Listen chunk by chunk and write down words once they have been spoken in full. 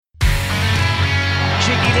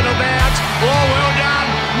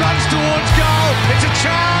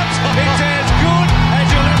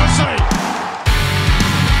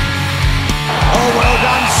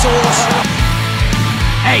Sauce.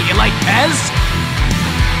 Hey, you like Pez?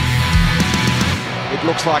 It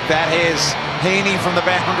looks like that. Here's Heaney from the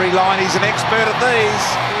boundary line. He's an expert at these.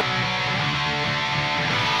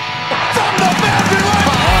 From the boundary line!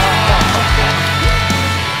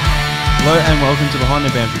 Hello and welcome to Behind the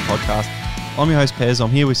Boundary podcast. I'm your host Pez. I'm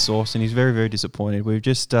here with Sauce and he's very, very disappointed. We've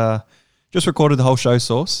just recorded the whole show,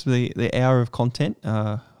 Sauce, the hour of content.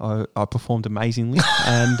 I performed amazingly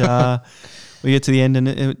and we get to the end and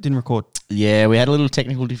it didn't record. Yeah, we had a little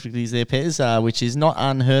technical difficulties there, Pez, which is not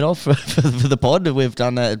unheard of for the pod. We've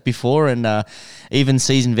done it before, and even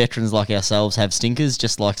seasoned veterans like ourselves have stinkers,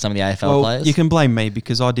 just like some of the AFL players. You can blame me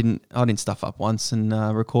because I didn't stuff up once and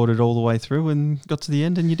recorded all the way through and got to the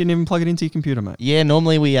end and you didn't even plug it into your computer, mate. Yeah,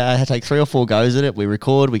 normally we take 3 or 4 goes at it. We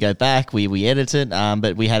record, we go back, we edit it,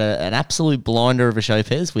 but we had an absolute blinder of a show,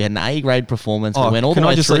 Pez. We had an A-grade performance. We went all the way through.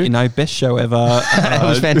 Can I just let you know, best show ever. It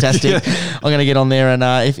was fantastic. Yeah. I'm going to get on there, and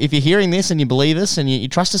if you're hearing this and you believe us and you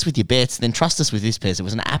trust us with your bets, then trust us with this, Pez. It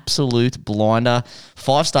was an absolute blinder,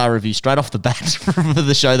 5-star review straight off the bat for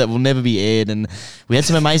the show that will never be aired, and we had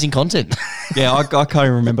some amazing content. Yeah, I can't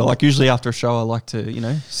even remember. Like usually after a show, I like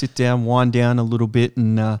to sit down, wind down a little bit,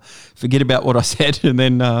 and forget about what I said, and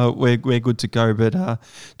then we're good to go. But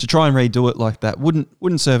to try and redo it like that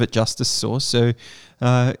wouldn't serve it justice, Sauce. So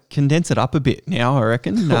condense it up a bit now, I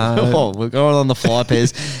reckon. We're going on the fly,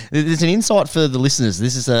 Pez. There's an insight for the listeners.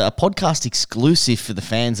 This is a podcast exclusive for the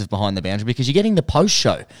fans of Behind the Boundary because you're getting the post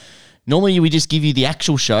show. Normally, we just give you the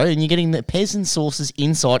actual show, and you're getting the Pez and Sauce's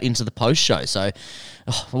insight into the post show. So,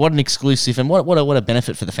 what an exclusive, and what a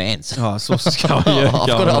benefit for the fans. Oh, Sauce is going. I've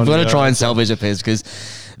got to try and salvage it, Pez, because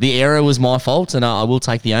the error was my fault, and I will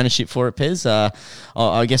take the ownership for it, Pez.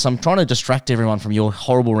 I guess I'm trying to distract everyone from your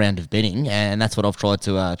horrible round of betting, and that's what I've tried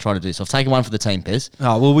to do. So I've taken one for the team, Pez.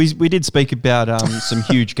 Oh, well, we did speak about some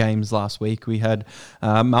huge games last week. We had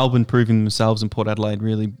Melbourne proving themselves and Port Adelaide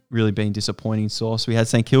really, really being disappointing, Sauce. We had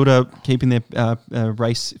St Kilda keeping their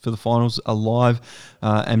race for the finals alive,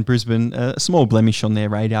 and Brisbane, a small blemish on their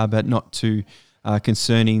radar, but not too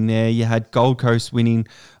concerning there. You had Gold Coast winning,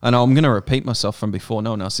 and I'm going to repeat myself from before.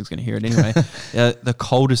 No one else is going to hear it anyway. The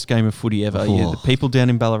coldest game of footy ever. Yeah, the people down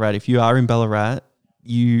in Ballarat, if you are in Ballarat,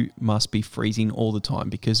 you must be freezing all the time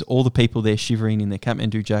because all the people there shivering in their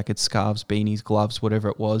Kathmandu jackets, scarves, beanies, gloves, whatever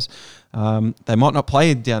it was. They might not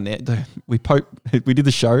play down there. We did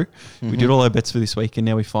the show. We did all our bets for this week, and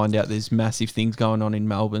now we find out there's massive things going on in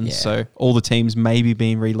Melbourne. Yeah. So all the teams may be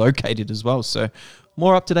being relocated as well. So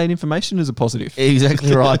more up-to-date information is a positive.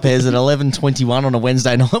 Exactly right, Pez. At 11:21 on a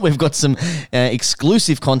Wednesday night, we've got some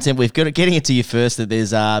exclusive content. We've got getting it to you first that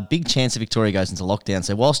there's a big chance that Victoria goes into lockdown.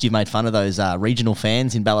 So whilst you've made fun of those regional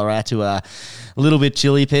fans in Ballarat who are a little bit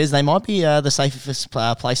chilly, Pez, they might be the safest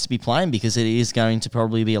place to be playing because it is going to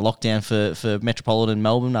probably be a lockdown for metropolitan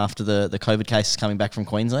Melbourne after the COVID cases coming back from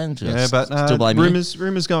Queensland. Yeah, but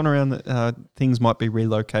rumours going around that things might be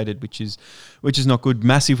relocated, which is not good.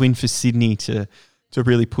 Massive win for Sydney to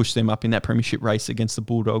really push them up in that premiership race against the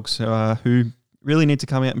Bulldogs, who really need to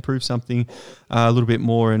come out and prove something a little bit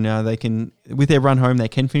more. And they can, with their run home, they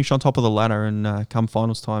can finish on top of the ladder and come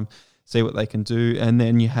finals time, see what they can do. And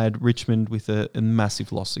then you had Richmond with a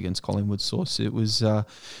massive loss against Collingwood, Sauce. It was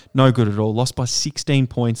no good at all. Lost by 16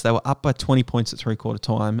 points. They were up by 20 points at three-quarter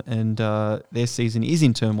time, and their season is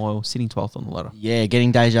in turmoil, sitting 12th on the ladder. Yeah,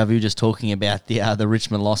 getting deja vu just talking about the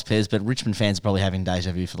Richmond loss, Pez, but Richmond fans are probably having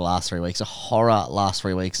deja vu for the last 3 weeks. A horror last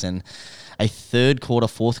 3 weeks, and a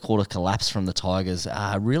fourth quarter collapse from the Tigers,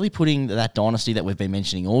 really putting that dynasty that we've been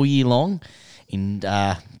mentioning all year long in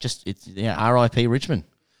RIP Richmond.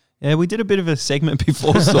 Yeah, we did a bit of a segment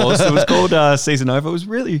before, Sauce. It was called Season Over. It was a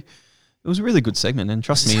really good segment, and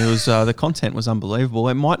trust me, it was the content was unbelievable.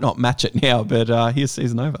 It might not match it now, but here's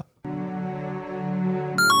Season Over.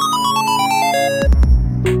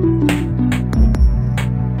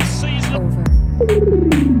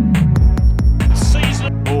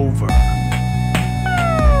 Season over.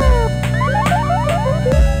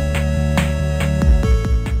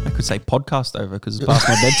 Could say podcast over because it's past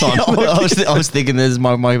my bedtime. I was thinking my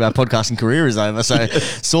podcasting career is over. So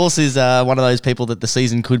Sauce is one of those people that the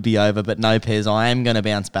season could be over, but no, Pez, I am going to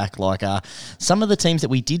bounce back like some of the teams that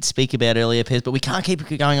we did speak about earlier, Pez, but we can't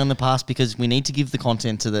keep it going on the past because we need to give the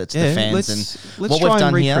content to the fans. Let's what try we've done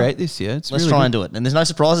and recreate here, this year. Let's really try and do it. And there's no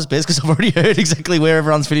surprises, Pez, because I've already heard exactly where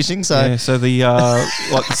everyone's finishing. So the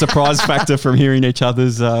surprise factor from hearing each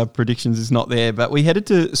other's predictions is not there. But we headed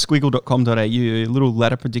to squiggle.com.au, a little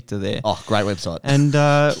ladder predictor there. Oh, great website. And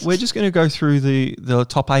we're just going to go through the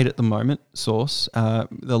top 8 at the moment, Sauce,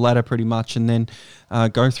 the ladder pretty much, and then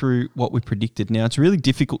go through what we predicted. Now, it's really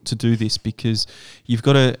difficult to do this because you've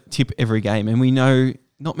got to tip every game, and we know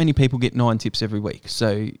not many people get 9 tips every week,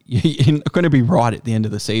 so you're not going to be right at the end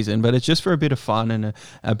of the season, but it's just for a bit of fun and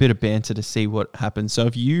a bit of banter to see what happens. So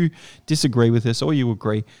if you disagree with us or you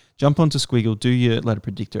agree, jump onto Squiggle, do your letter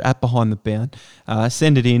predictor at Behind the Bound,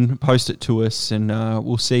 send it in, post it to us, and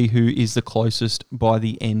we'll see who is the closest by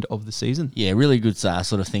the end of the season. Yeah, really good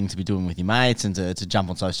sort of thing to be doing with your mates and to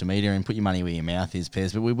jump on social media and put your money where your mouth is,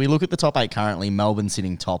 Pez. But we look at the top 8 currently. Melbourne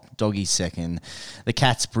sitting top, Doggies second. The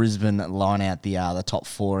Cats, Brisbane line out the top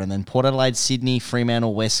 4, and then Port Adelaide, Sydney,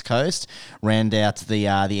 Fremantle, West Coast round out the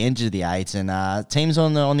edge of the 8. And teams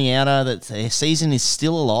on the outer that their season is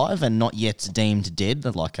still alive and not yet deemed dead,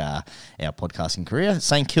 like our podcasting career.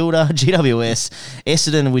 St Kilda, GWS,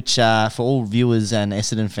 Essendon, which for all viewers and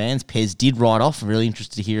Essendon fans, Pez did write off. I'm really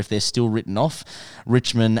interested to hear if they're still written off.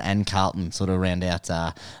 Richmond and Carlton sort of round out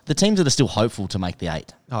the teams that are still hopeful to make the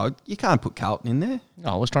 8. Oh, you can't put Carlton in there.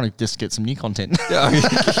 Oh, I was trying to just get some new content. I'm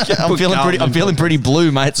I'm feeling pretty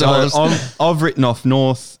blue, mate. So I've written off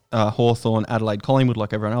North, Hawthorn, Adelaide, Collingwood,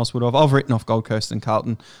 like everyone else would have. I've written off Gold Coast and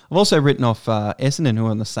Carlton. I've also written off Essendon, who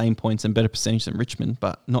are on the same points and better percentage than Richmond,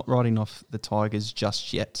 but not writing off the Tigers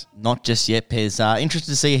just yet. Not just yet, Pez.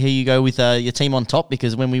 Interested to see how you go with your team on top,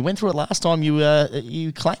 because when we went through it last time,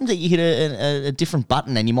 you claimed that you hit a different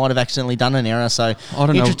button and you might have accidentally done an error. So I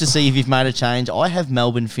don't know. Interested to see if you've made a change. I have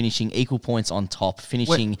Melbourne finishing equal points on top,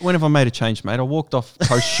 finishing. When have I made a change, mate? I walked off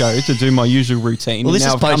post-show to do my usual routine. Well, this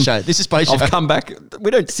is post-show. This is post-show. I've come back.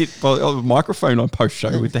 We don't sit by a microphone on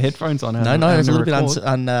post-show with the headphones on. No, it's a little bit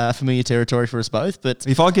unfamiliar territory for us both. But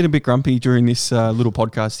if I get a bit grumpy during this little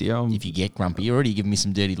podcast here... if you get grumpy, you're already giving me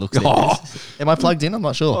some dirty looks there. Am I plugged in? I'm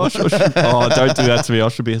not sure. Don't do that to me. I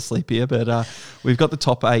should be asleep here. But we've got the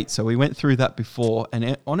top 8, so we went through that before.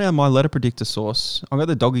 And on our My Letter Predictor source, I've got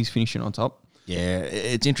the Doggies finishing on top. Yeah,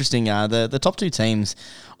 it's interesting. The top 2 teams,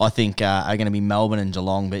 I think, are going to be Melbourne and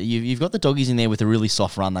Geelong, but you've got the Doggies in there with a really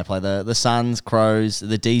soft run. They play the Suns, Crows,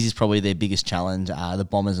 the D's is probably their biggest challenge, the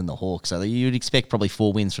Bombers and the Hawks. So you'd expect probably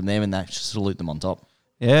 4 wins from them, and that should salute them on top.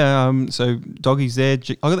 Yeah, so Doggies there.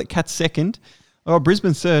 I got the Cats second. I got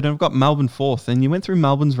Brisbane third, and I've got Melbourne fourth. And you went through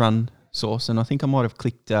Melbourne's run source, and I think I might have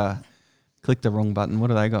clicked the wrong button. What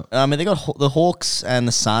do they got? They got the Hawks and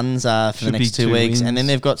the Suns for the next 2 weeks. Wins. And then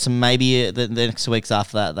they've got some maybe the next 2 weeks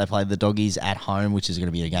after that, they play the Doggies at home, which is going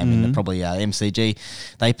to be a game in probably MCG.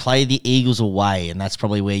 They play the Eagles away, and that's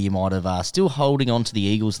probably where you might have still holding on to the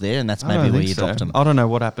Eagles there, and that's maybe where you dropped them. I don't know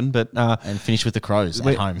what happened, but... and finish with the Crows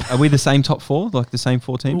at home. Are we the same top 4, like the same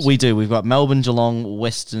 4 teams? We do. We've got Melbourne, Geelong,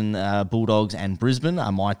 Western Bulldogs, and Brisbane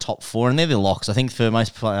are my top 4, and they're the locks. I think for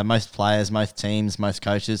most players, most teams, most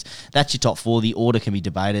coaches, that's your top 4. The order can be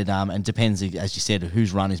debated, and depends, as you said,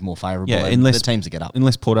 whose run is more favourable. Yeah, unless the teams that get up.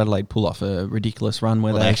 Unless Port Adelaide pull off a ridiculous run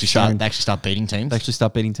where they actually start beating teams. They actually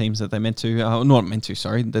start beating teams that they're meant to.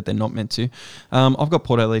 That they're not meant to. I've got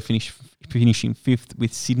Port Adelaide finishing 5th,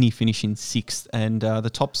 with Sydney finishing 6th, and the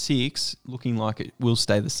top 6 looking like it will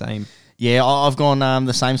stay the same. Yeah, I've gone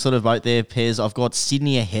the same sort of boat there, Pez. I've got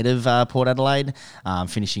Sydney ahead of Port Adelaide,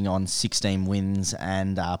 finishing on 16 wins,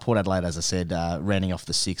 and Port Adelaide, as I said, rounding off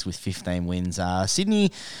the 6 with 15 wins.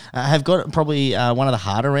 Sydney have got probably one of the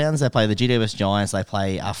harder rounds. They play the GWS Giants, they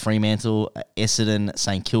play Fremantle, Essendon,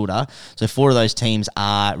 St Kilda. So 4 of those teams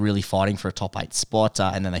are really fighting for a top 8 spot,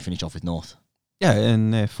 and then they finish off with North. Yeah,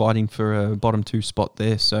 and they're fighting for a bottom 2 spot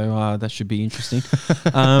there, so that should be interesting.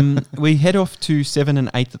 We head off to 7 and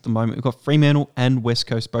 8 at the moment. We've got Fremantle and West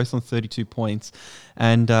Coast, both on 32 points.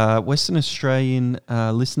 And Western Australian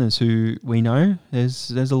listeners who we know, there's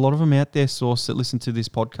a lot of them out there, Source, that listen to this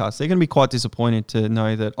podcast. They're going to be quite disappointed to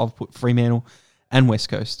know that I've put Fremantle and West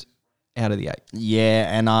Coast out of the 8.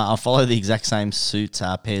 Yeah, and I follow the exact same suit,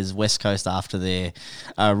 Pez. West Coast, after their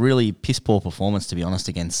really piss-poor performance, to be honest,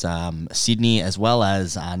 against Sydney as well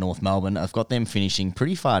as North Melbourne. I've got them finishing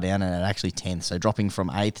pretty far down and at actually 10th, so dropping from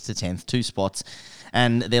 8th to 10th, 2 spots.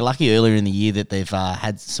 And they're lucky earlier in the year that they've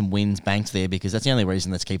had some wins banked there, because that's the only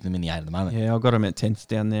reason that's keeping them in the 8 at the moment. Yeah, I've got them at 10th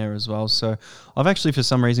down there as well. So I've actually, for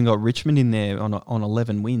some reason, got Richmond in there on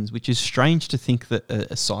 11 wins, which is strange to think that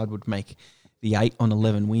a side would make the 8 on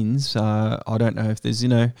 11 wins. I don't know if there's,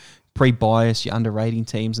 pre-bias, you're underrating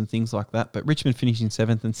teams and things like that. But Richmond finishing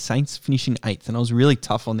 7th and Saints finishing 8th. And I was really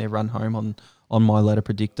tough on their run home on my letter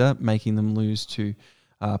predictor, making them lose to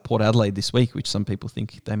Port Adelaide this week, which some people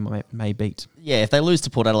think they may beat. Yeah, if they lose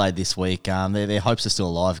to Port Adelaide this week, their hopes are still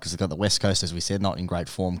alive, because they've got the West Coast, as we said, not in great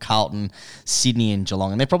form. Carlton, Sydney and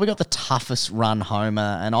Geelong. And they've probably got the toughest run home.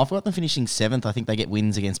 And I've got them finishing 7th. I think they get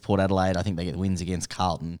wins against Port Adelaide. I think they get wins against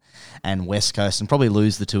Carlton and West Coast, and probably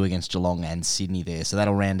lose the 2 against Geelong and Sydney there. So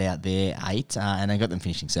that'll round out their 8. And I got them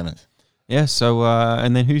finishing 7th. Yeah. So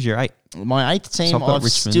and then who's your 8? My 8th team, So I've got I've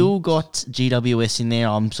Richmond. still got GWS in there.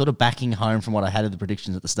 I'm sort of backing home from what I had of the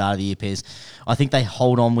predictions at the start of the year, Pez. I think they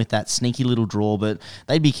hold on with that sneaky little draw, but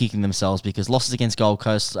they'd be kicking themselves because losses against Gold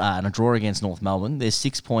Coast and a draw against North Melbourne, there's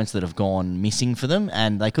 6 points that have gone missing for them,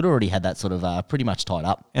 and they could already had that sort of pretty much tied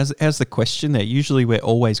up. As the question there, usually we're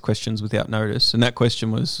always questions without notice, and that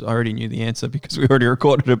question was, I already knew the answer because we already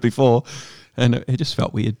recorded it before, and it just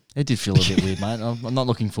felt weird. It did feel a bit weird, mate. I'm not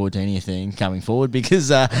looking forward to anything coming forward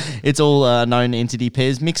because it's all known entity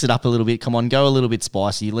pairs. Mix it up a little bit. Come on, go a little bit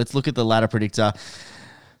spicy. Let's look at the ladder predictor.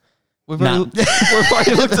 We've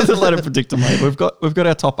already looked at the ladder predictor, mate. We've got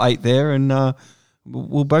our top 8 there, and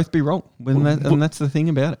we'll both be wrong, and that's the thing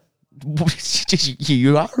about it.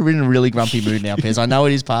 You are in a really grumpy mood now, Pez. I know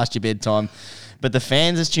it is past your bedtime, but the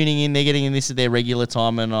fans is tuning in. They're getting in this at their regular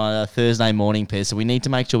time on a Thursday morning, Pez. So we need to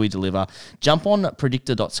make sure we deliver. Jump on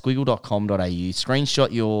predictor.squiggle.com.au.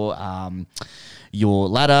 Screenshot your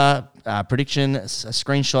ladder prediction,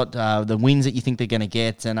 screenshot the wins that you think they're going to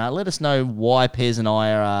get, and let us know why Pez and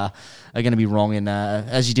I are going to be wrong. And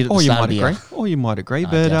as you did at the start of the year, or you might agree,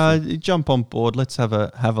 but jump on board. Let's have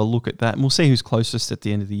a look at that, and we'll see who's closest at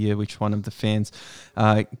the end of the year. Which one of the fans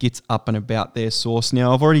gets up and about their source?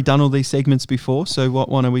 Now, I've already done all these segments before, so what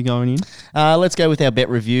one are we going in? Let's go with our bet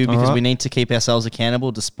review because right. we need to keep ourselves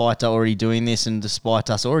accountable. Despite already doing this and despite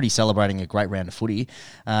us already celebrating a great round of footy,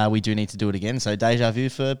 we do need to do it again. So deja vu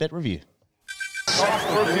for bet review.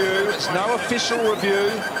 Soft review. It's no official review.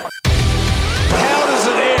 How does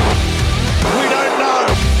it end? We don't know.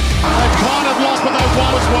 They've kind of lost, but they've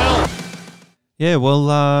won as well. Yeah, well,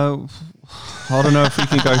 I don't know if we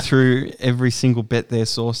can go through every single bet there,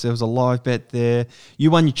 Source. There was a live bet there. You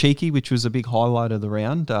won your cheeky, which was a big highlight of the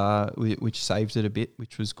round, which saved it a bit,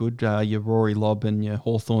 which was good. Your Rory Lobb and your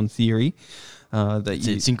Hawthorn theory.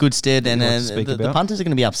 It's in good stead, and the punters are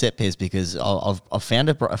going to be upset, Pez, because I've found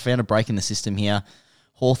a break in the system here.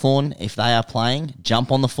 Hawthorn, if they are playing,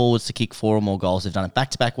 jump on the forwards to kick 4 or more goals. They've done it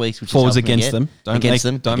back-to-back weeks, which forwards is against them. Don't make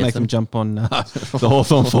them jump on the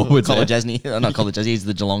Hawthorn forwards. Colin Jasny, not Colin Jasny, he's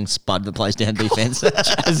the Geelong spud that plays down defence.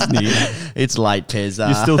 Jasny. It's late, Pez.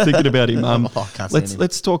 You're still thinking about him. Let's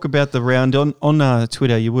Let's talk about the round. On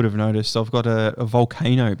Twitter, you would have noticed I've got a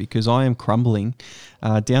volcano because I am crumbling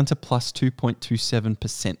down to plus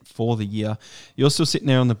 2.27% for the year. You're still sitting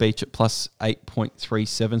there on the beach at plus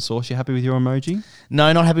 8.37. Source, you happy with your emoji?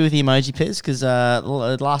 No, not happy with the emoji, Pez, because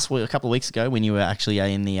last week, a couple of weeks ago, when you were actually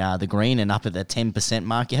in the green and up at the 10%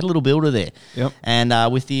 mark, you had a little builder there. Yep.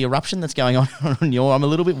 And with the eruption that's going on I'm a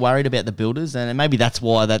little bit worried about the builders, and maybe that's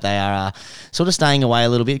why that they are sort of staying away a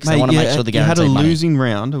little bit because they want to make sure they're guaranteed money. You had a losing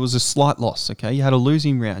round. It was a slight loss, okay? You had a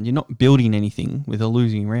losing round. You're not building anything with a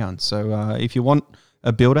losing round. So if you want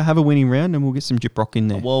a builder, have a winning round, and we'll get some Gyprock in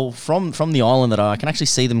there. Well, from the island that I can actually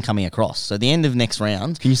see them coming across. So the end of next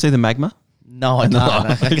round. Can you see the magma? No, I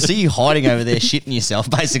can't. I can see you hiding over there, shitting yourself,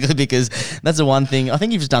 basically, because that's the one thing. I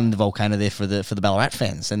think you've just done the volcano there for the Ballarat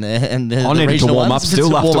fans and the I needed to warm up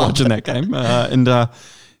still after watching that game.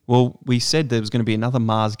 Well, we said there was going to be another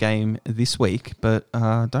Mars game this week, but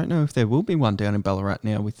I don't know if there will be one down in Ballarat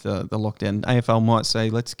now with the lockdown. AFL might say,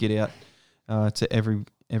 let's get out to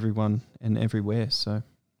everyone and everywhere. So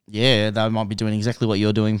yeah, they might be doing exactly what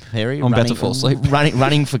you're doing, Perry. I'm about to fall asleep.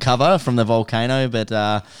 running for cover from the volcano,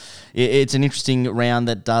 but it's an interesting round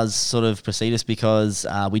that does sort of precede us because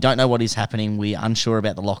we don't know what is happening. We're unsure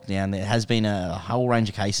about the lockdown. There has been a whole range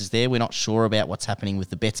of cases there. We're not sure about what's happening with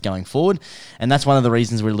the bets going forward, and that's one of the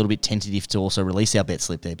reasons we're a little bit tentative to also release our bet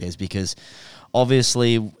slip there, Bez, because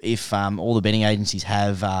obviously, if all the betting agencies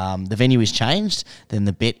have the venue is changed, then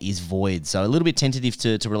the bet is void. So a little bit tentative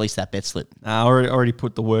to release that bet slip. I already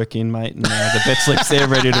put the work in, mate, and the bet slip's there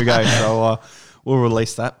ready to go. So we'll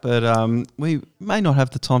release that. But we may not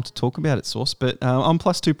have the time to talk about it, Source. But I'm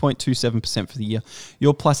plus 2.27% for the year.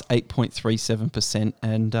 You're plus 8.37%.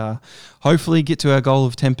 And hopefully get to our goal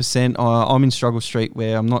of 10%. I'm in struggle street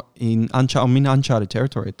where I'm in uncharted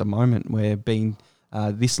territory at the moment. We're being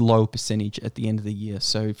this low percentage at the end of the year.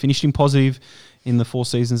 So finishing positive in the 4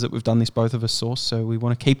 seasons that we've done this, both of us, Source. So we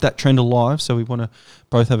want to keep that trend alive. So we want to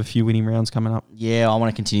both have a few winning rounds coming up. Yeah, I want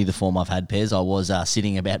to continue the form I've had, Pez. I was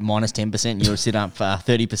sitting about minus 10%. You were sitting up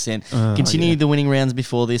 30%. Continue the winning rounds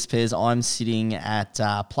before this, Pez. I'm sitting at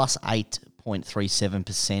plus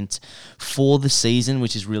 8.37% for the season,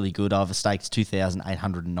 which is really good. I've staked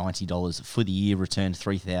 $2,890 for the year, returned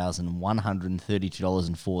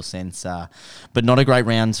 $3,132.04. But not a great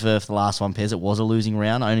round for the last one, Pez. It was a losing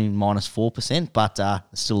round, only minus 4%, but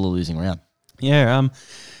still a losing round. Yeah,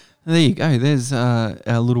 there you go. There's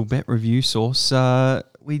our little bet review, Source.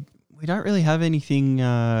 We We don't really have anything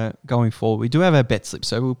going forward. We do have our bet slip,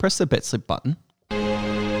 so we'll press the bet slip button.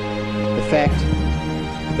 The fact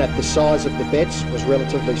that the size of the bets was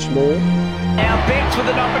relatively small. Our bets with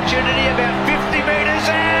an opportunity about 50 metres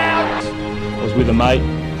out. I was with a mate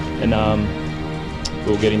and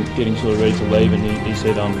we were getting sort of ready to leave, and he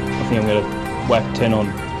said, I think I'm going to whack 10 on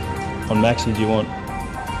Maxi. Do you want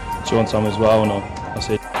some as well? And I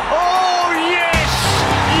said, Oh, yes!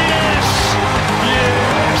 Yes! Yes!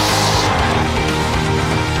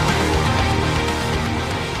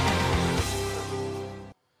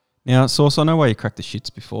 Now, Sauce, I know why you cracked the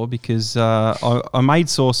shits before, because I made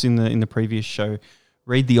Sauce in the previous show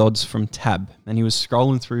read the odds from Tab, and he was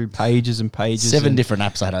scrolling through pages and pages. 7 different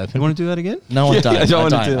apps I'd open. You want to do that again? No, I don't. I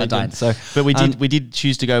don't want to do that again. So, but we did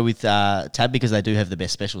choose to go with Tab because they do have the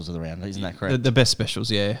best specials of the round. Isn't that correct? The best specials,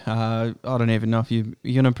 yeah. I don't even know if you're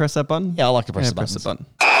going to press that button. Yeah, I like to press the Press buttons. the button.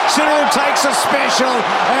 Cyril takes a special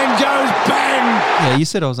and goes bang. Yeah, you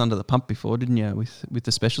said I was under the pump before, didn't you, with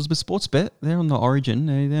the specials? But Sportsbet, they're on the Origin.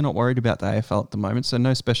 They're not worried about the AFL at the moment, so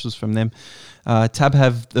no specials from them. Tab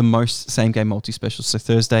have the most same-game multi-specials, so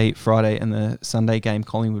Thursday, Friday, and the Sunday game,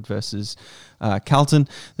 Collingwood versus Carlton.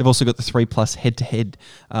 They've also got the 3+ head-to-head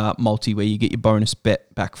multi, where you get your bonus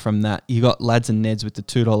bet back from that. You got Lads and Neds with the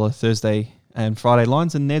 $2 Thursday and Friday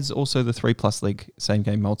lines, and Ned's also the 3+ league same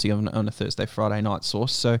game multi on a Thursday, Friday night,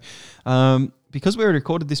 Sauce. So because we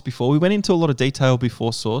recorded this before, we went into a lot of detail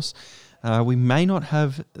before, Sauce. We may not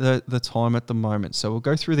have the time at the moment, so we'll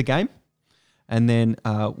go through the game, and then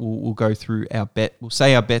we'll go through our bet. We'll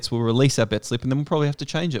say our bets, we'll release our bet slip, and then we'll probably have to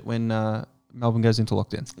change it when Melbourne goes into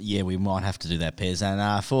lockdown. Yeah, we might have to do that, Pez.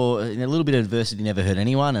 And for in a little bit of adversity, never hurt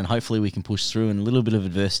anyone, and hopefully we can push through. And a little bit of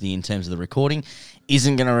adversity in terms of the recording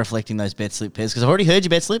isn't going to reflect in those bet slip, Pez, because I've already heard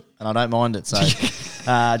your bet slip, and I don't mind it. So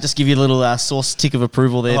just give you a little Sauce tick of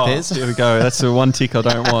approval there, Pez. Here we go. That's the one tick I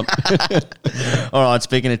don't want. All right,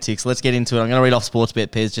 speaking of ticks, let's get into it. I'm going to read off Sportsbet,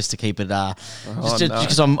 Pez, just to keep it, just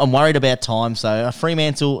because I'm worried about time. So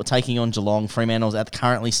Fremantle taking on Geelong. Fremantle's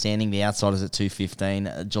currently standing the outsiders at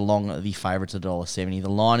 2.15. Geelong the favourites at $1.70. The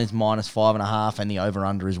line is -5.5, and the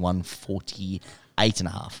over/under is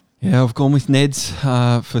 148.5. Yeah, I've gone with Ned's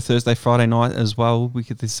for Thursday, Friday night as well. We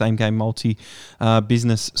get the same game multi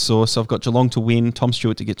business Sauce. I've got Geelong to win, Tom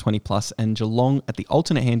Stewart to get 20+, and Geelong at the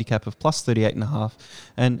alternate handicap of +38.5.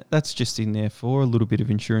 And that's just in there for a little bit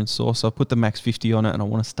of insurance, Sauce. I've put the max 50 on it, and I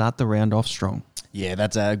want to start the round off strong. Yeah,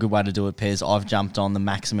 that's a good way to do it, Pez. I've jumped on the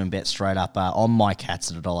maximum bet straight up on my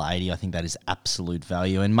Cats at $1.80. I think that is absolute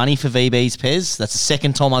value. And money for VBs, Pez. That's the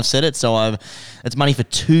second time I've said it, so it's money for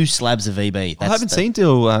 2 slabs of VB. I haven't seen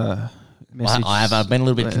till message. I have been a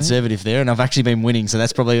little bit conservative there, and I've actually been winning, so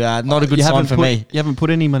that's probably not a good sign for me. You haven't put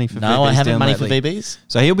any money for VBs. No, I haven't down money lately. for VBs.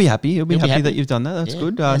 So he'll be happy. He'll be happy that you've done that. That's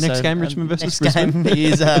good. Next game, Richmond versus Brisbane. Next game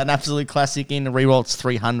is an absolute classic in Rewalt's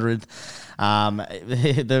 300.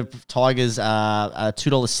 The Tigers are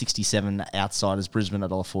 $2.67 outsiders. Brisbane at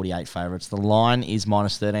 $1.48 favourites. The line is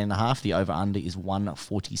 -13.5. The over/under is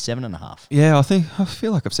 147.5. Yeah, I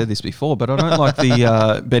feel like I've said this before, but I don't like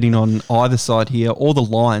the betting on either side here or the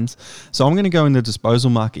lines. So I'm going to go in the disposal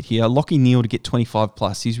market here. Lockie Neal to get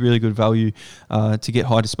 25+. He's really good value to get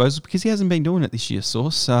high disposals because he hasn't been doing it this year,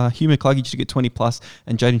 Sauce. Hugh McCluggage to get 20+,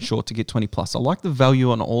 and Jaden Short to get 20+. I like the value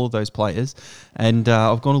on all of those players, and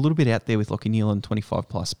I've gone a little bit out there with Lockie Neal and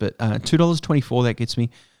 25+, but $2.24, that gets me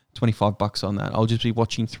 $25 on that. I'll just be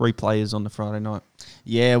watching 3 players on the Friday night.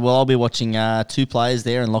 Yeah, well, I'll be watching 2 players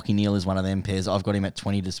there, and Lockie Neal is one of them, Pairs. I've got him at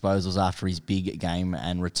 20 disposals after his big game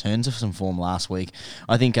and return to some form last week.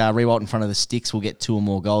 I think Rewalt in front of the sticks will get 2 or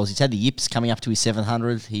more goals. He's had the yips coming up to his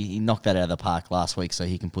 700. He knocked that out of the park last week, so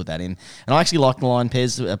he can put that in. And I actually like the line,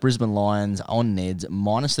 Pairs. Brisbane Lions on Neds,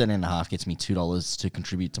 -13.5 gets me $2 to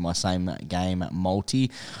contribute to my same game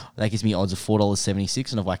multi. That gives me odds of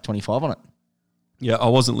 $4.76, and I've whacked 25 on it. Yeah, I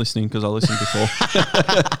wasn't listening because I listened before.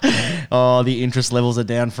 Oh, the interest levels are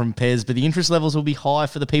down from Pez, but the interest levels will be high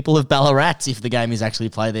for the people of Ballarat if the game is actually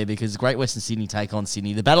played there, because Great Western Sydney take on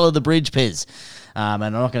Sydney. The Battle of the Bridge, Pez. And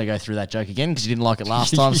I'm not going to go through that joke again because you didn't like it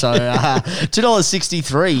last time. So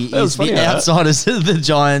 $2.63 is the outsiders of the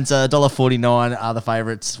Giants. $1.49 are the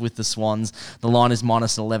favourites with the Swans. The line is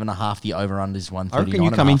 -11.5. The over-under is 139.5. I reckon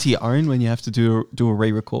you come into your own when you have to do a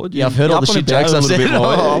re-record. Yeah, I've heard all the shit jokes I've said.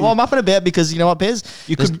 Well, I'm up and about because you know what, Pez?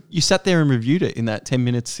 You sat there and reviewed it in that 10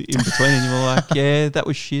 minutes in between, and you were like, yeah, that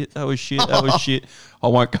was shit, that was shit, that was shit. I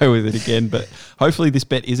won't go with it again, but hopefully this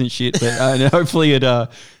bet isn't shit. But hopefully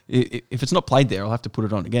if it's not played there, I'll have to put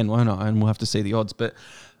it on again, won't I? And we'll have to see the odds. But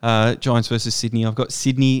Giants versus Sydney, I've got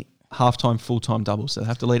Sydney halftime, full-time double. So they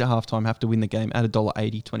have to lead at halftime, have to win the game at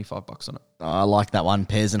 $1.80, $25 on it. I like that one,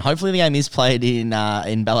 Pez, and hopefully the game is played in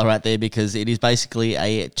Ballarat there, because it is basically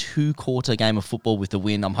a 2-quarter game of football with the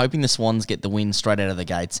win. I'm hoping the Swans get the win straight out of the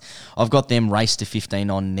gates. I've got them race to 15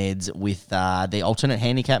 on Neds with the alternate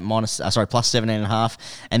handicap plus 17.5,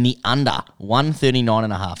 and the under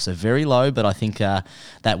 139.5. So very low, but I think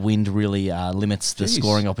that wind really limits the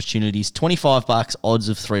scoring opportunities. $25, odds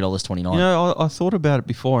of $3.29. You know, I thought about it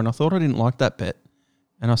before, and I thought I didn't like that bet.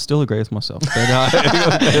 And I still agree with myself. But,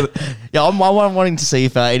 yeah, I'm wanting to see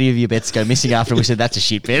if any of your bets go missing after we said that's a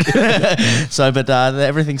shit bet. But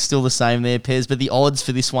everything's still the same there, Pez. But the odds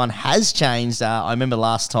for this one has changed. I remember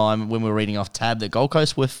last time when we were reading off tab that Gold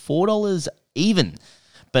Coast were $4 even.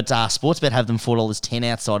 But Sportsbet have them $4.10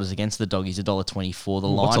 outsiders against the Doggies, $1.24. The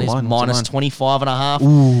line is minus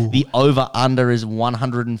 25.5. The over-under is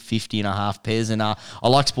 150.5 pairs. And I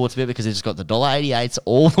like Sportsbet because they've just got the $1.88s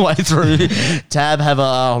all the way through. Tab have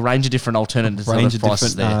a range of different alternatives. Range of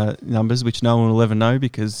different numbers, which no one will ever know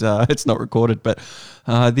because it's not recorded. But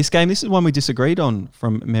this is one we disagreed on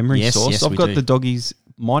from memory source. Yes, I've got the Doggies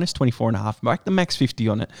minus 24.5, make the max 50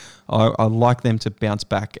 on it. I like them to bounce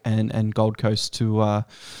back and Gold Coast to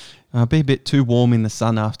be a bit too warm in the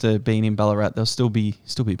sun after being in Ballarat. They'll still be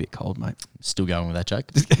a bit cold, mate. Still going with that joke.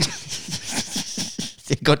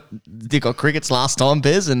 They got crickets last time,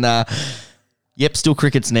 Bez, and yep, still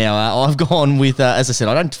crickets now. I've gone with, as I said,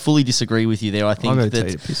 I don't fully disagree with you there. I think that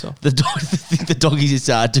the Doggies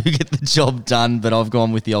do get the job done, but I've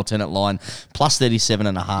gone with the alternate line, plus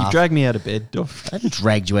 37.5. You dragged me out of bed. I haven't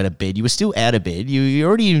dragged you out of bed. You were still out of bed. You're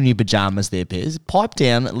already in your pajamas there, Piers. Pipe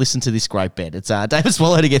down, listen to this great bet. It's David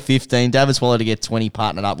Swallow to get 15, David Swallow to get 20,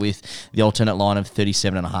 partnered up with the alternate line of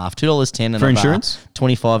 37.5. $2.10. For insurance?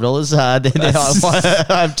 $25.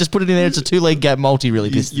 I've just put it in there. It's a 2-leg gap multi, really.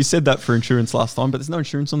 You said that for insurance last time, but there's no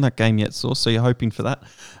insurance on that game yet, so you're hoping for that.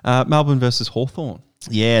 Melbourne versus Hawthorn.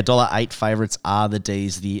 Yeah, $1.08 favourites are the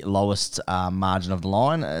D's, the lowest margin of the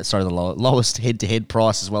line. The lowest head-to-head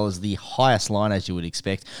price, as well as the highest line, as you would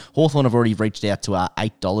expect. Hawthorn have already reached out to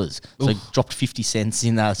 $8, so dropped 50 cents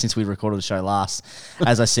in since we recorded the show last.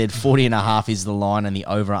 As I said, 40.5 is the line, and the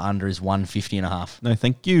over/under is 150.5. No,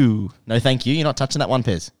 thank you. No, thank you. You're not touching that one,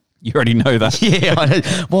 Pez. You already know that. Yeah, I know.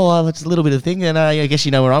 Well, it's a little bit of a thing, and I guess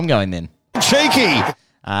you know where I'm going then. Cheeky!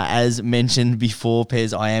 As mentioned before,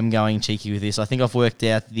 Pez, I am going cheeky with this. I think I've worked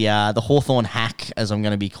out the Hawthorn hack, as I'm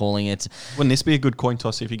going to be calling it. Wouldn't this be a good coin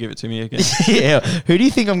toss if you give it to me again? Yeah. Who do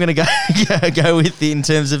you think I'm going to go with in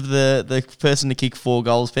terms of the person to kick 4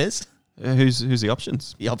 goals, Pez? Who's the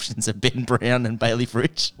options? The options are Ben Brown and Bailey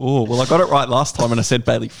Fritsch. Oh, well, I got it right last time and I said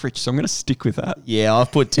Bailey Fritsch, so I'm going to stick with that. Yeah,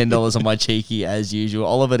 I've put $10 on my cheeky as usual.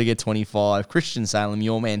 Oliver to get 25, Christian Salem,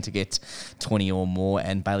 your man, to get 20 or more,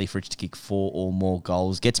 and Bailey Fritsch to kick 4 or more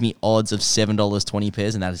goals. Gets me odds of $7.20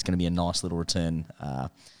 pairs, and that is going to be a nice little return.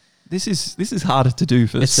 This is harder to do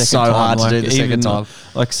for the second time. It's so hard to do the second time.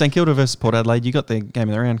 Like St Kilda versus Port Adelaide, you got the game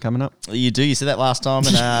of the round coming up. You do. You said that last time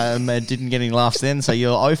and didn't get any laughs then, so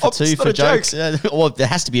you're 0 for 2 for jokes. Well, there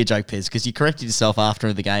has to be a joke, Pez, because you corrected yourself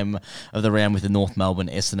after the game of the round with the North Melbourne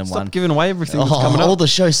Essendon one. Stop giving away everything that's coming up. All the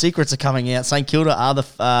show secrets are coming out. St Kilda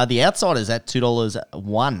are the outsiders at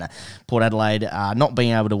 $2.01. Port Adelaide not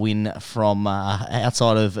being able to win from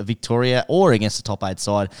outside of Victoria or against the top 8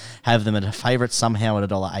 side, have them at a favourite somehow at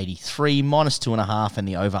 $1.83, minus 2.5, and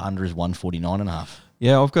the over-under is 149.5.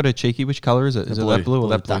 Yeah, I've got a cheeky. Which colour is it? Is it that blue or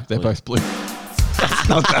that blue? They're both blue. That's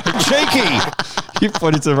not that cheeky. You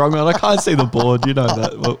pointed to the wrong one. I can't see the board. You know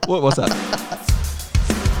that. What was that?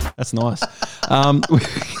 That's nice.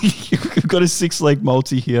 We've got a 6-leg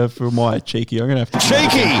multi here for my cheeky. I'm going to have to...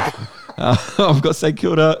 Cheeky! I've got St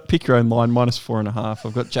Kilda, pick your own line, minus 4.5.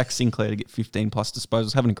 I've got Jack Sinclair to get 15 plus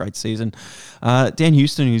disposals, having a great season. Dan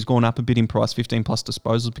Houston, who's gone up a bit in price, 15 plus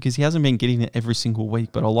disposals, because he hasn't been getting it every single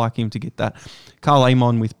week, but I like him to get that. Carl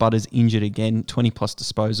Amon with Butters injured again, 20 plus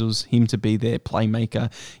disposals, him to be their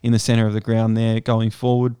playmaker in the centre of the ground there going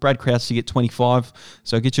forward. Brad Crouch to get 25,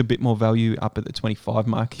 so get you a bit more value up at the 25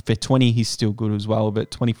 mark. For 20, he's still good as well,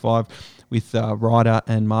 but 25 with Ryder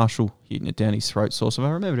and Marshall hitting it down his throat. So I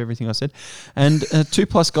remembered everything I said. And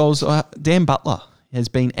 2+ goals, Dan Butler has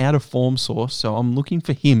been out of form, Source, so I'm looking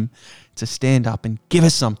for him to stand up and give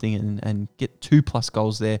us something and get 2+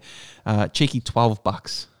 goals there. Cheeky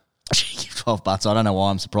 $12. Cheeky $12. I don't know why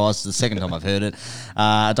I'm surprised. It's the second time I've heard it.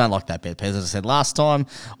 I don't like that bet, Pez. As I said last time,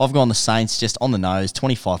 I've gone the Saints just on the nose,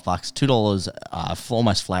 $25, $2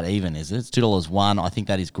 almost flat even, is it? It's $2.01. I think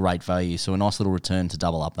that is great value. So a nice little return to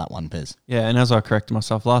double up that one, Pez. Yeah, and as I corrected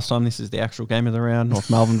myself last time, this is the actual game of the round, North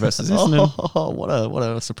Melbourne versus Essendon. Oh, what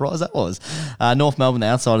a surprise that was. North Melbourne, the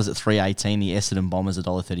outsiders at 3.18. The Essendon Bombers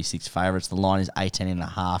 $1.36 favourites. The line is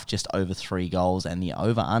 18.5, just over 3 goals, and the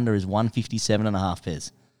over-under is 157.5,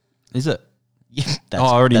 Pez. Is it? Yeah, I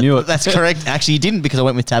already knew it. That's correct. Actually, you didn't because I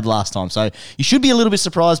went with Tab last time. So you should be a little bit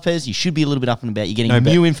surprised, Pez. You should be a little bit up and about. You're getting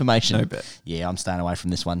new information. No bet. Yeah, I'm staying away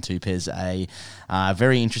from this one too, Pez. A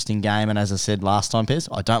very interesting game. And as I said last time, Pez,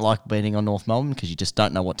 I don't like betting on North Melbourne because you just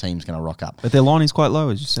don't know what team's going to rock up. But their line is quite low,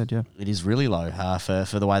 as you said, yeah. It is really low for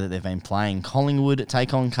the way that they've been playing. Collingwood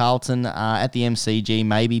take on Carlton at the MCG,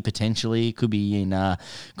 maybe, potentially. Could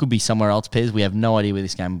be somewhere else, Pez. We have no idea where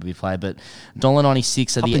this game will be played. But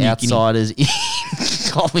 $1.96 are the outsiders in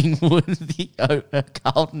Collingwood.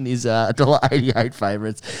 Carlton is $1.88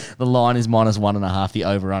 favourites. The line is -1.5. The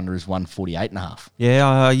over-under is 148.5.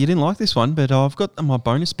 Yeah, you didn't like this one, but I've got my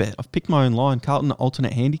bonus bet. I've picked my own line. Carlton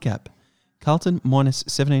alternate handicap. Carlton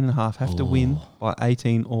 -17.5 have to win by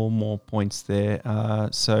 18 or more points there.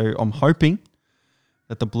 So I'm hoping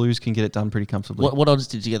that the Blues can get it done pretty comfortably. What odds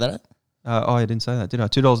did you get that at? I didn't say that, did I?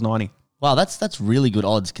 $2.90. Wow, that's really good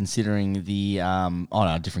odds considering the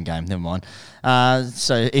different game. Never mind.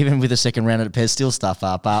 So even with the second round at Pez, still stuff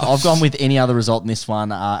up. I've gone with any other result in this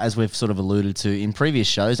one, as we've sort of alluded to in previous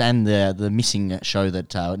shows, and the missing show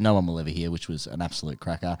that no one will ever hear, which was an absolute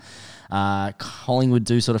cracker. Collingwood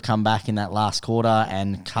do sort of come back in that last quarter,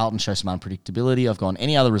 and Carlton show some unpredictability. I've gone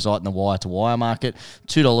any other result in the wire-to-wire market,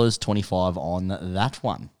 $2.25 on that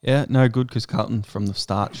one. Yeah, no good because Carlton from the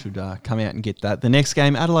start should come out and get that. The next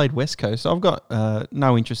game, Adelaide West Coast. I've got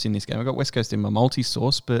no interest in this game. I've got West Coast in my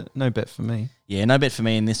multi-source, but no bet for me. Yeah, no bet for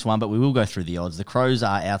me in this one, but we will go through the odds. The Crows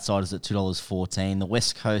are outsiders at $2.14. The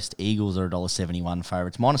West Coast Eagles are $1.71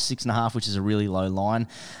 favourites, -6.5, which is a really low line.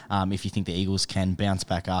 If you think the Eagles can bounce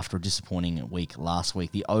back after a disappointing week last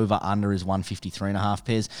week, the over/under is 153.5.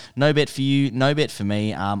 Pez. No bet for you, no bet for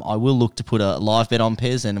me. I will look to put a live bet on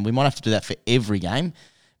Pez, and we might have to do that for every game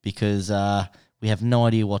because we have no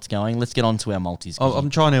idea what's going. Let's get on to our multis. I'm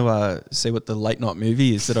trying to see what the late night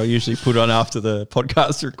movie is that I usually put on after the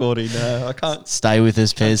podcast recording. I can't. Stay with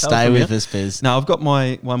us, Pez. Stay with us, Pez. No, I've got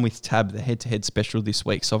my one with Tab, the head-to-head special this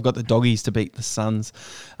week. So I've got the Doggies to beat the Suns,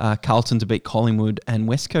 Carlton to beat Collingwood, and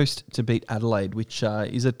West Coast to beat Adelaide, which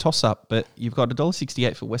is a toss-up. But you've got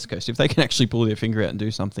 $1.68 for West Coast. If they can actually pull their finger out and do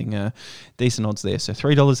something, decent odds there. So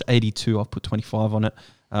 $3.82. I've put 25 on it.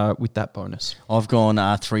 With that bonus. I've gone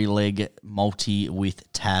 3-leg multi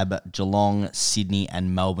with Tab, Geelong, Sydney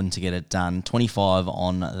and Melbourne to get it done. 25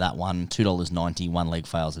 on that one, $2.90. 1 leg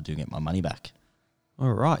fails, I do get my money back.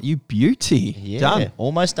 All right, you beauty. Yeah, Done.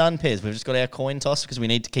 Almost done, Pez. We've just got our coin toss because we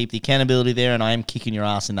need to keep the accountability there, and I am kicking your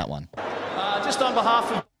ass in that one. Just on behalf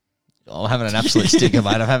of... I'm having an absolute stinker,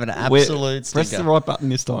 mate. I'm having an absolute stinker. Press the right button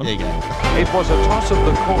this time. There you go. It was a toss of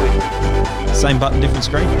the coin. Same button, different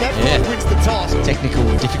screen. Yeah. Wins the toss. Technical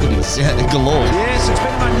difficulties galore. Yes, it's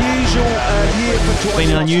been an unusual year for It's been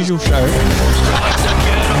an unusual show.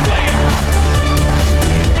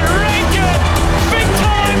 Big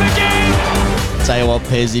time again! Tell you what,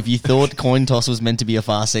 Pez, if you thought coin toss was meant to be a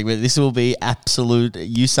fast segment, this will be absolute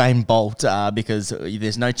Usain Bolt because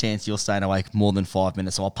there's no chance you're staying awake more than 5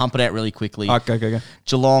 minutes. So I'll pump it out really quickly. All right, go.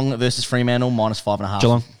 Geelong versus Fremantle, -5.5.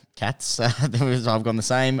 Geelong. Cats. I've gone the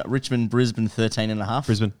same. Richmond, Brisbane,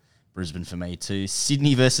 13.5. Brisbane for me too.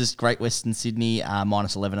 Sydney versus Great Western Sydney,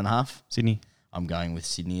 -11.5. Sydney. I'm going with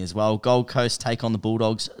Sydney as well. Gold Coast take on the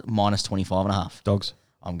Bulldogs, -25.5. Dogs.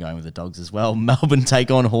 I'm going with the Dogs as well. Melbourne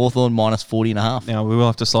take on Hawthorn, -40.5. Now, we will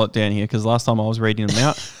have to slow it down here because last time I was reading them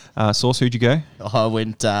out. Source, who'd you go? I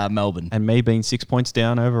went Melbourne. And me being 6 points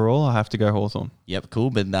down overall, I have to go Hawthorn. Yep,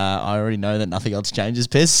 cool. But I already know that nothing else changes,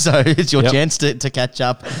 Pez. So it's your chance to catch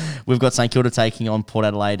up. We've got St Kilda taking on Port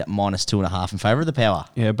Adelaide, -2.5 in favour of the Power.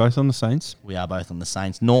 Yeah, both on the Saints. We are both on the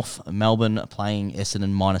Saints. North Melbourne playing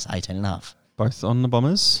Essendon, -18.5. Both on the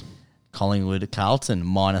Bombers. Collingwood, Carlton,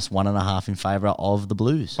 -1.5 in favour of the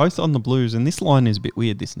Blues. Both on the Blues. And this line is a bit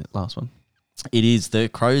weird, isn't it, last one? It is. The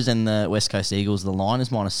Crows and the West Coast Eagles, the line is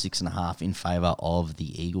 -6.5 in favour of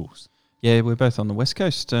the Eagles. Yeah, we're both on the West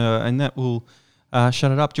Coast, and that will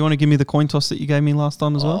shut it up. Do you want to give me the coin toss that you gave me last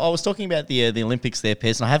time as well? I was talking about the Olympics there,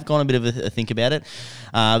 Pez, and I have gone a bit of a think about it.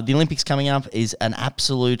 The Olympics coming up is an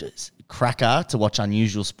absolute cracker to watch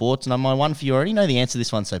unusual sports, and my one for you, I already know the answer to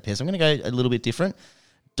this one, so Pez, I'm going to go a little bit different.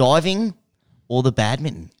 Diving or the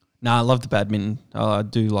badminton? I love the badminton. I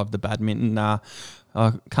do love the badminton.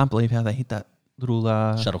 I can't believe how they hit that little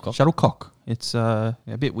shuttlecock. It's a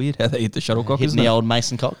bit weird how they hit the shuttlecock. Hitting isn't the it? old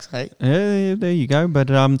Mason Cox, hey? Yeah, there you go. But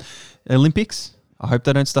Olympics, I hope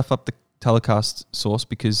they don't stuff up the telecast source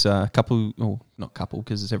because not couple,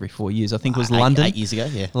 because it's every 4 years. I think it was London. 8 years ago,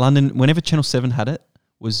 yeah. London, whenever Channel 7 had it,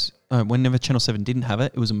 whenever Channel 7 didn't have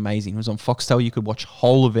it, it was amazing. It was on Foxtel. You could watch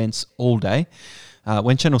whole events all day.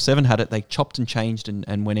 When Channel 7 had it, they chopped and changed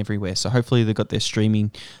and went everywhere. So hopefully they got their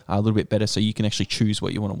streaming a little bit better so you can actually choose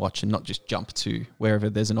what you want to watch and not just jump to wherever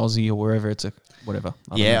there's an Aussie or wherever it's a whatever.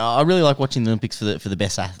 I don't know. I really like watching the Olympics for the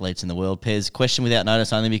best athletes in the world. Pez, question without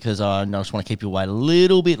notice only because I just want to keep you away a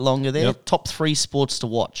little bit longer there. Yep. Top 3 sports to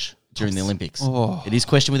watch during the Olympics. Oh. It is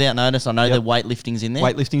question without notice. I know the weightlifting's in there.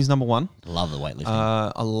 Weightlifting's number one. Love the weightlifting.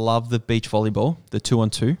 I love the beach volleyball, the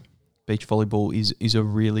 2-on-2. Beach volleyball is a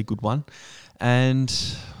really good one. And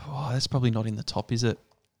that's probably not in the top, is it?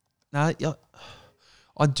 No,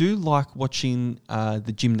 I do like watching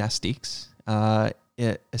the gymnastics,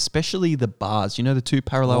 especially the bars. You know, the 2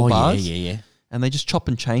 parallel bars? Yeah. And they just chop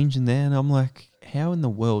and change in there. And I'm like, how in the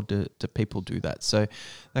world do people do that? So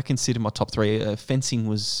I consider my top 3. Fencing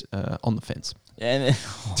was on the fence. Yeah,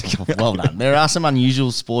 well done. There are some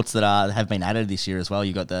unusual sports that have been added this year as well.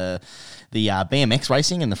 You've got the BMX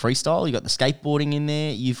racing and the freestyle. You've got the skateboarding in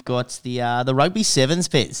there. You've got the rugby sevens,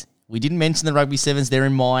 Pez. We didn't mention the rugby sevens. They're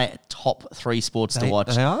in my top 3 sports to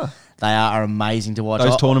watch. They are. They are amazing to watch.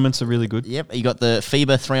 Those tournaments are really good. Yep. You got the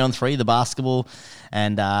FIBA 3-on-3, the basketball,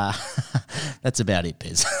 and that's about it,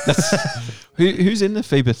 Pez. Who's in the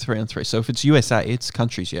FIBA 3-on-3? So if it's USA, it's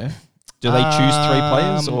countries, yeah? Do they choose 3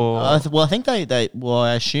 players or? I think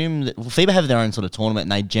I assume that FIBA have their own sort of tournament,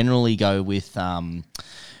 and they generally go with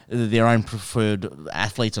their own preferred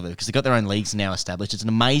athletes of it because they've got their own leagues now established. It's an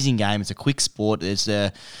amazing game. It's a quick sport. It's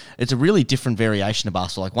a really different variation of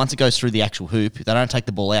basketball. Like once it goes through the actual hoop, they don't take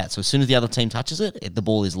the ball out. So as soon as the other team touches it, the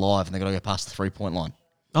ball is live, and they've got to go past the 3-point line.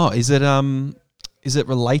 Oh, is it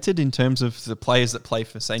related in terms of the players that play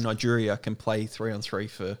for, say, Nigeria can play 3-on-3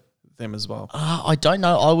 for them as well? I don't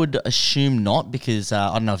know. I would assume not because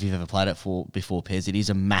I don't know if you've ever played it before, Pez. It is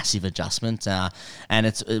a massive adjustment, and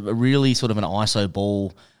it's a really sort of an ISO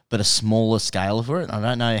ball, but a smaller scale for it. I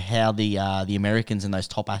don't know how the Americans and those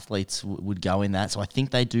top athletes would go in that. So I think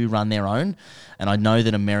they do run their own, and I know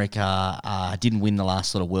that America didn't win the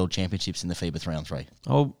last sort of world championships in the FIBA 3-on-3.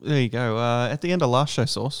 Oh, there you go. At the end of last show,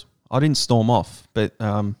 Sauce, I didn't storm off, but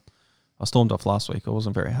I stormed off last week. I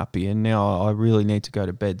wasn't very happy, and now I really need to go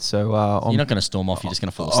to bed. So you're not going to storm off. You're just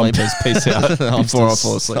going to fall asleep. Peace out before I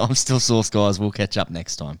fall asleep. I'm still Sauce, guys. We'll catch up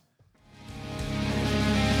next time.